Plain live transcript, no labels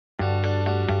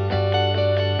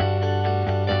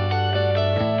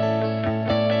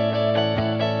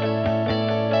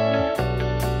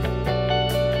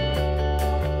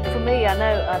I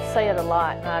know I say it a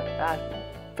lot, and I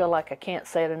feel like I can't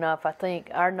say it enough. I think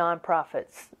our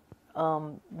nonprofits,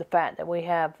 the fact that we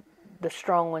have the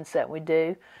strong ones that we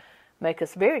do, make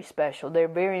us very special. They're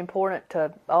very important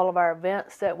to all of our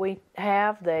events that we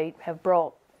have. They have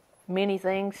brought many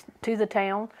things to the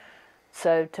town.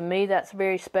 So to me, that's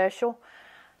very special.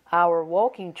 Our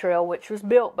walking trail, which was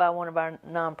built by one of our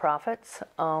nonprofits,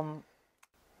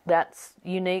 that's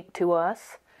unique to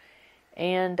us.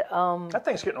 And that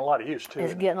thing's getting a lot of use too.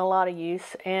 It's getting a lot of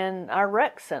use. And our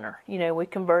rec center, you know, we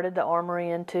converted the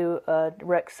Armory into a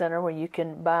rec center where you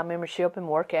can buy a membership and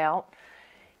work out.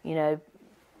 You know,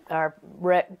 our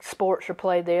rec sports are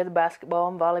played there, the basketball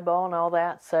and volleyball and all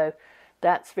that. So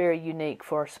that's very unique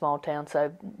for a small town.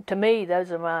 So to me,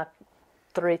 those are my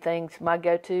three things, my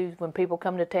go-tos when people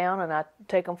come to town, and I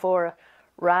take them for a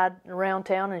ride around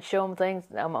town and show them things.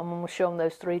 I'm going to show them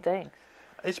those three things.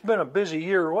 It's been a busy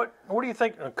year. What do you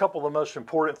think are a couple of the most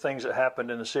important things that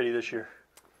happened in the city this year?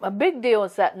 A big deal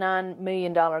is that $9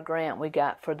 million grant we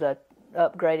got for the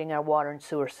upgrading our water and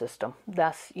sewer system.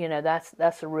 That's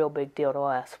a real big deal to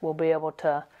us. We'll be able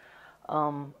to,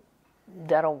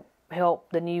 that'll help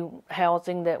the new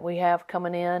housing that we have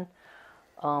coming in,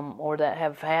 or that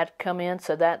have had come in.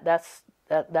 So that's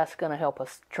going to help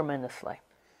us tremendously.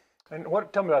 And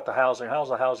tell me about the housing. How's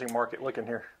the housing market looking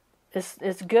here?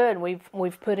 It's good.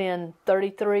 We've put in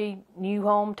 33 new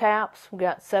home taps. We've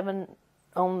got 7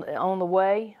 on the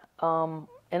way, and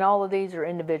all of these are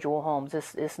individual homes.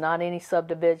 It's not any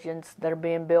subdivisions that are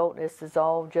being built. This is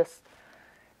all just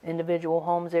individual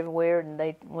homes everywhere, and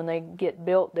when they get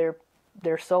built,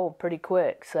 they're sold pretty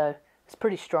quick. So it's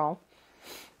pretty strong.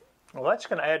 Well, that's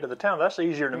going to add to the town. That's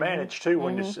easier to manage too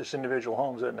when it's individual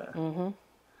homes, isn't it? Mm-hmm.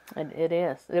 It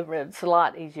is. It's a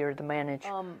lot easier to manage.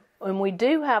 And we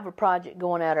do have a project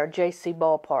going at our JC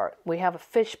ballpark. We have a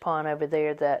fish pond over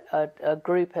there that a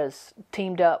group has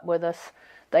teamed up with us.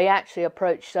 They actually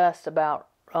approached us about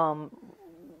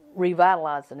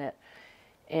revitalizing it.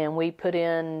 And we put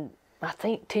in, I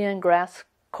think, 10 grass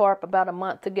carp about a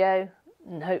month ago.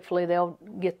 And hopefully they'll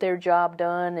get their job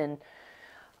done. And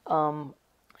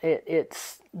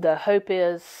the hope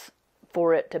is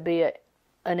for it to be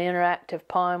an interactive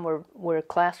pond where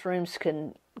classrooms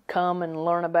can come and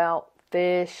learn about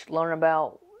fish, learn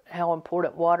about how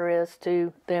important water is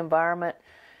to the environment.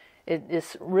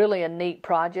 It's really a neat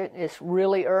project. It's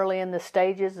really early in the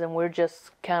stages, and we're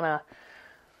just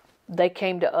they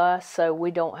came to us, so we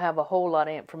don't have a whole lot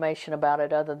of information about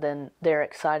it other than they're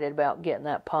excited about getting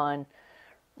that pond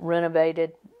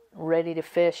renovated, ready to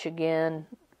fish again,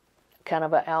 kind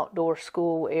of an outdoor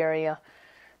school area.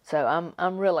 So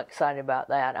I'm real excited about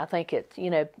that. I think it's,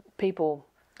 people,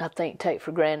 I think, take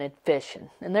for granted fishing.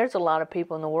 And there's a lot of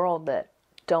people in the world that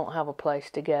don't have a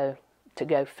place to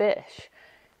go fish.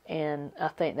 And I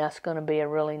think that's going to be a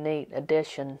really neat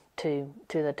addition to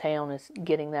the town, is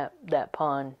getting that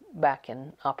pond back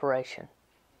in operation.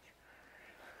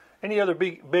 Any other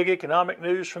big economic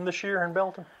news from this year in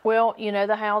Belton? Well,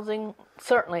 the housing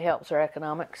certainly helps our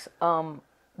economics.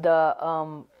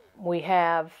 We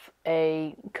have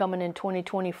coming in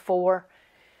 2024,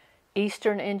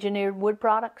 Eastern Engineered Wood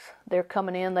Products. They're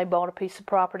coming in. They bought a piece of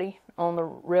property on the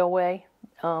railway,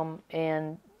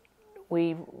 and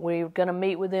we're going to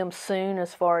meet with them soon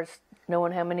as far as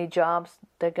knowing how many jobs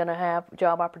they're going to have,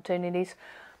 job opportunities.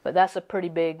 But that's a pretty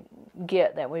big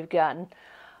get that we've gotten.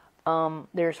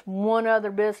 There's one other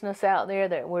business out there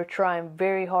that we're trying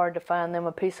very hard to find them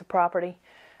a piece of property.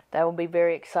 That will be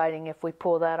very exciting if we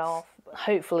pull that off.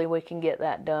 Hopefully we can get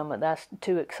that done, but that's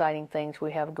 2 exciting things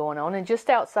we have going on. And just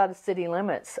outside of city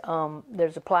limits,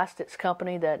 there's a plastics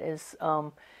company that is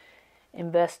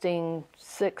investing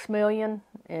 $6 million,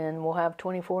 and we'll have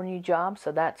 24 new jobs.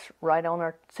 So that's right on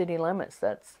our city limits.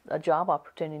 That's a job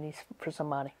opportunity for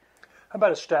somebody. How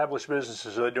about established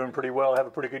businesses? Are they doing pretty well? Have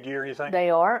a pretty good year, you think? They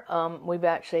are. We've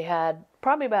actually had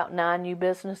probably about 9 new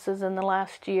businesses in the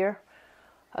last year.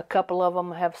 A couple of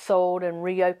them have sold and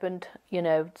reopened.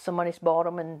 Somebody's bought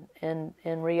them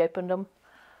and reopened them.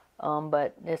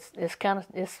 But it's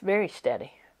very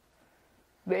steady.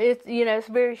 It's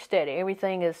very steady.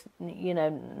 Everything is,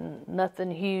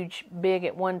 nothing huge, big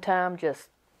at one time, just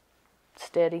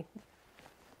steady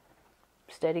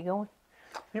going.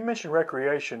 You mentioned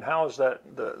recreation. How is that,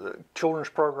 the children's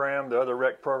program, the other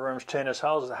rec programs, tennis,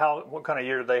 what kind of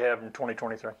year do they have in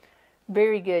 2023?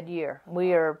 Very good year.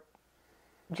 We are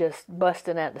just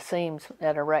busting at the seams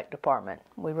at our rec department.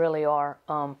 We really are.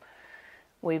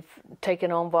 We've taken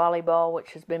on volleyball,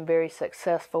 which has been very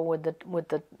successful with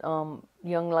the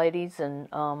young ladies, and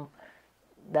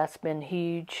that's been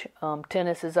huge.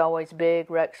 Tennis is always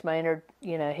big. Rex Maynard,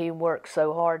 he works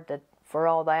so hard for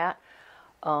all that.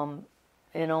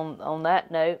 And on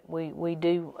that note, we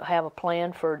do have a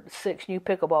plan for 6 new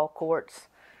pickleball courts,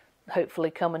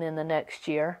 hopefully coming in the next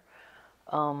year.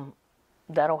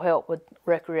 That'll help with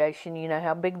recreation. You know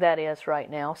how big that is right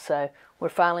now, so we're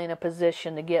finally in a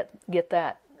position to get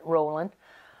that rolling.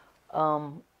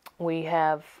 We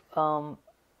have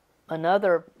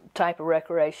another type of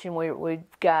recreation.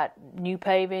 We've got new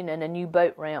paving and a new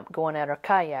boat ramp going at our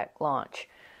kayak launch.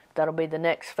 That'll be the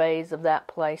next phase of that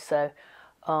place, so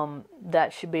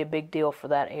that should be a big deal for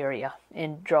that area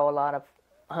and draw a lot of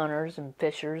hunters and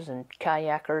fishers and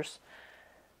kayakers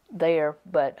there.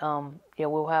 But yeah,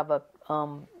 we'll have a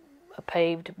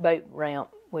paved boat ramp,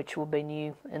 which will be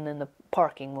new, and then the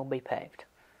parking will be paved.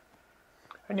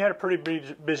 And you had a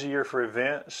pretty busy year for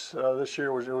events this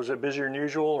year. Was it busier than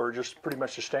usual, or just pretty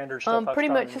much the standard stuff? Pretty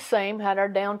much the same. Had our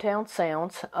downtown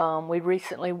sounds. We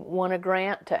recently won a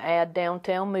grant to add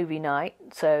downtown movie night,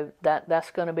 so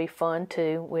that's going to be fun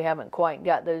too. We haven't quite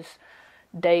got those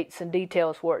dates and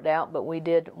details worked out, but we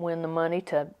did win the money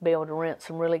to be able to rent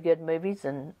some really good movies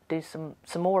and do some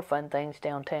more fun things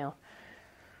downtown.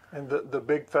 And the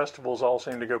big festivals all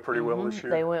seem to go pretty well this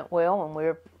year. They went well, and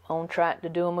we're on track to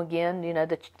do them again. You know,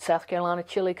 the South Carolina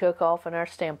Chili Cook-Off and our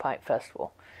Standpipe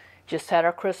Festival. Just had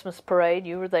our Christmas parade.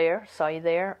 You were there. Saw you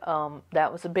there.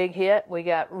 That was a big hit. We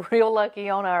got real lucky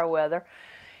on our weather.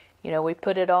 You know, we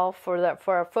put it all for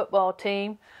our football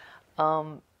team,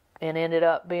 and ended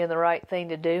up being the right thing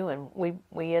to do, and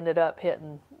we ended up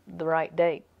hitting the right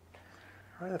date.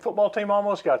 The football team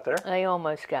almost got there. They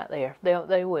almost got there.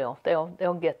 They will.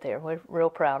 They'll get there. We're real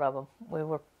proud of them. We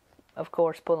were, of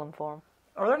course, pulling for them.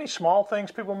 Are there any small things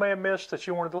people may have missed that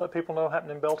you wanted to let people know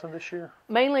happened in Belton this year?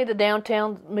 Mainly the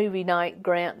downtown movie night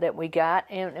grant that we got,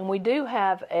 and we do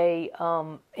have a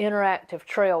interactive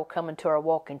trail coming to our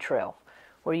walking trail,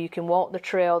 where you can walk the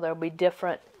trail. There'll be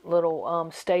different little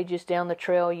stages down the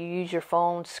trail. You use your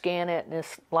phone, scan it, and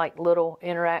it's like little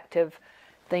interactive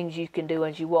things you can do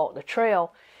as you walk the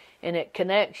trail, and it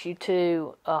connects you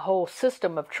to a whole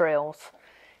system of trails.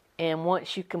 And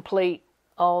once you complete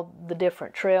all the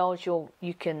different trails,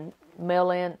 you can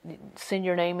send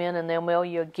your name in, and they'll mail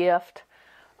you a gift.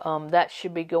 That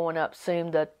should be going up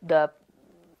soon. The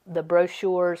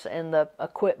brochures and the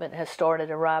equipment has started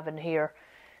arriving here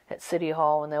at City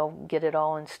Hall, and they'll get it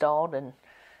all installed, and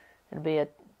it'll be an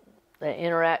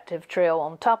interactive trail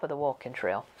on top of the walking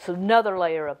trail. So another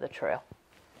layer of the trail.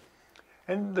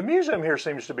 And the museum here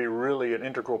seems to be really an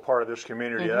integral part of this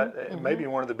community. Maybe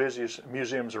one of the busiest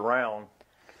museums around.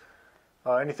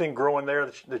 Anything growing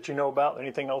there that you know about?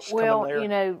 Anything else coming there? Well, you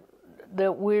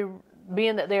know,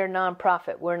 being that they're a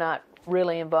nonprofit, we're not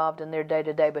really involved in their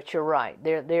day-to-day, but you're right.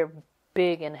 They're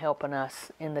big in helping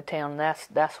us in the town. And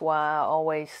that's why I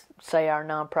always say our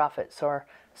nonprofits are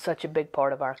such a big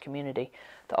part of our community.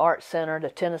 The Art Center, the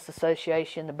Tennis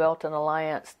Association, the Belton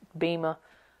Alliance, BEMA,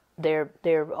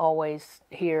 they're always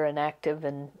here and active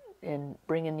and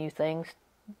bringing new things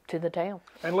to the town.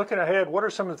 And looking ahead, what are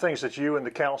some of the things that you and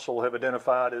the council have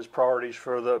identified as priorities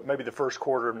for maybe the first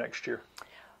quarter of next year?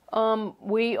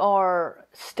 We are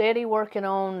steady working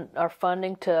on our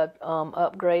funding to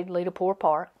upgrade Leaderpoor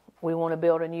Park. We want to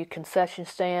build a new concession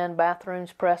stand,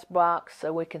 bathrooms, press box,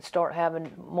 so we can start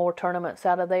having more tournaments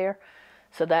out of there.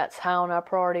 So that's high on our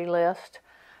priority list.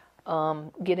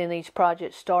 Getting these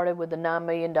projects started with the $9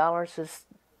 million is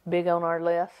big on our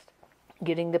list.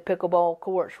 Getting the pickleball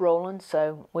courts rolling.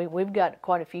 So we've got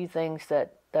quite a few things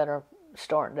that are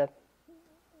starting to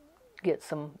get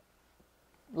some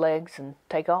legs and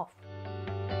take off.